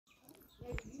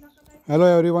Hello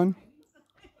everyone,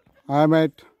 I am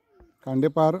at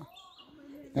Khandepar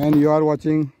and you are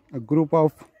watching a group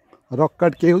of rock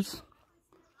cut caves.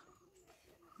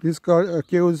 These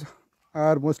caves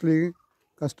are mostly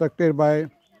constructed by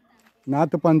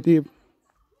Nathpanthi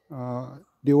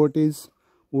devotees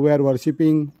who were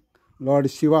worshipping Lord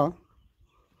Shiva.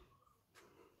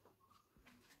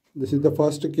 This is the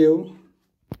first cave.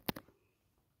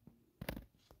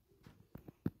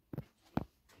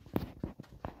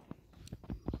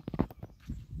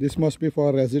 This must be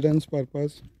for residence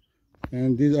purpose,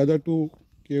 and these other two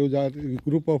caves are a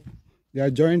group of, they are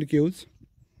joint caves.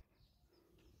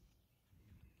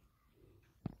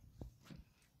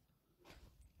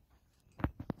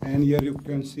 And here you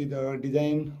can see the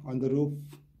design on the roof.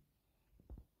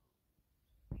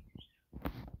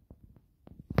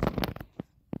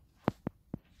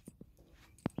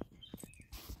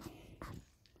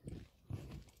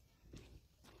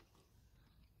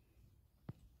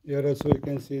 Here also you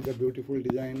can see the beautiful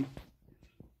design,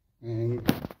 and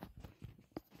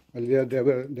earlier there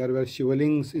were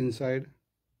shivlings inside.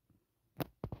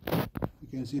 You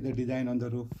can see the design on the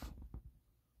roof.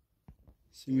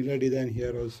 Similar design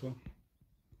here also.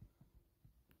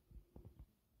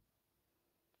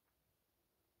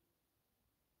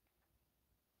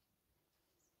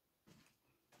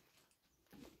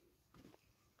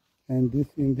 And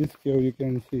in this cave you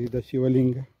can see the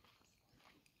shivling.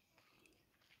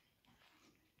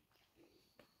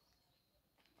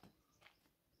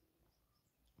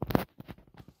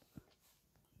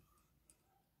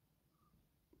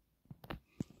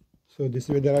 So this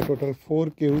way there are total 4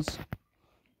 caves,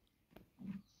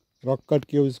 rock cut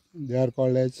caves they are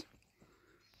called as.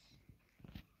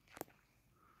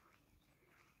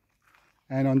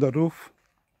 And on the roof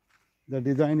the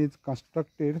design is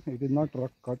constructed, it is not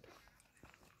rock cut.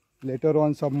 Later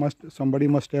on somebody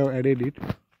must have added it.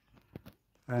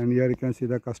 And here you can see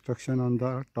the construction on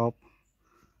the top,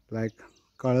 like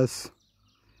colors.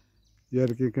 Here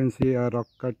you can see a rock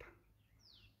cut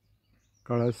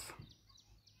colors.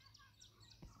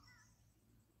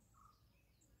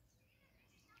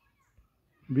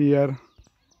 Be here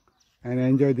and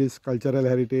enjoy this cultural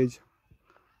heritage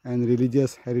and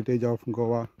religious heritage of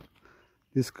Goa.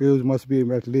 This cave must be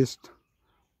at least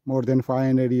more than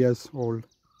 500 years old,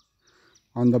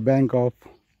 on the bank of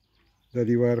the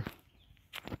river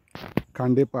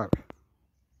Khandepar.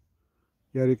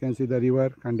 Here you can see the river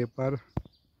Khandepar.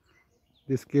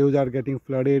 These caves are getting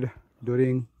flooded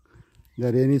during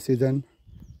the rainy season,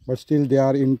 but still they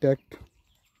are intact.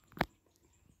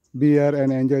 Be here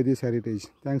and enjoy this heritage.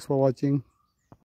 Thanks for watching.